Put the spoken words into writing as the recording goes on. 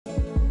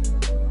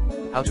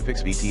How to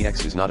fix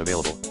VTX is not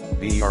available.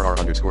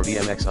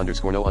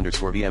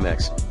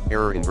 VERR_VMX_no_VMX,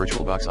 error in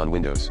VirtualBox on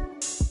Windows.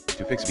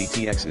 To fix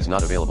VTX is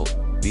not available.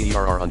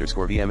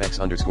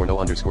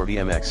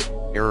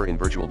 VERR_VMX_no_VMX, error in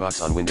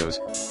VirtualBox on Windows.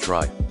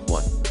 Try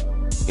 1.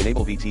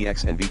 Enable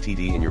VTX and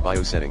VTD in your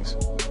BIOS settings.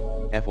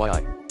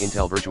 FYI,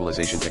 Intel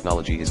virtualization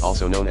technology is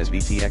also known as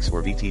VTX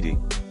or VTD.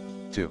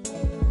 2.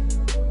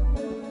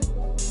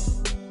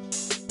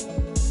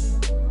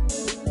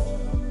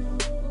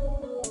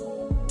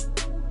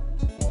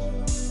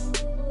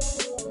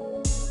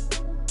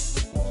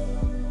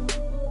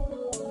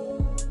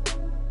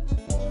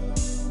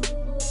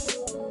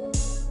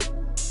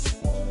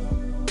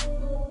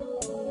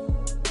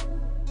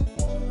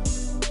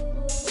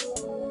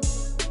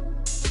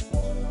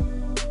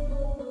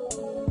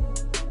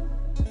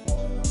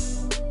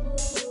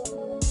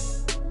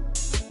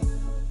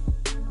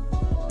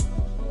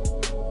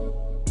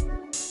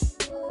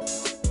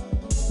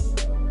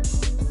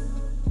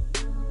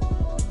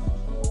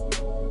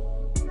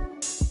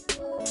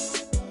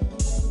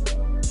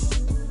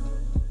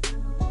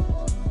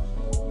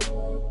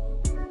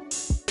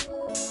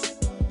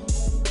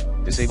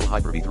 Disable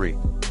Hyper-V 3.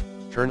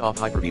 Turn off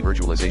Hyper-V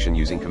virtualization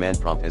using command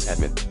prompt as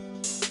admin.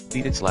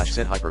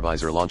 /set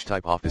hypervisor launch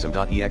type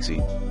offism.exe.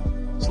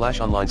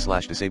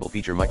 /online/disable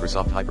feature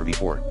Microsoft Hyper-V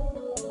 4.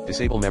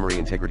 Disable memory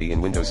integrity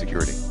in Windows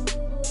security.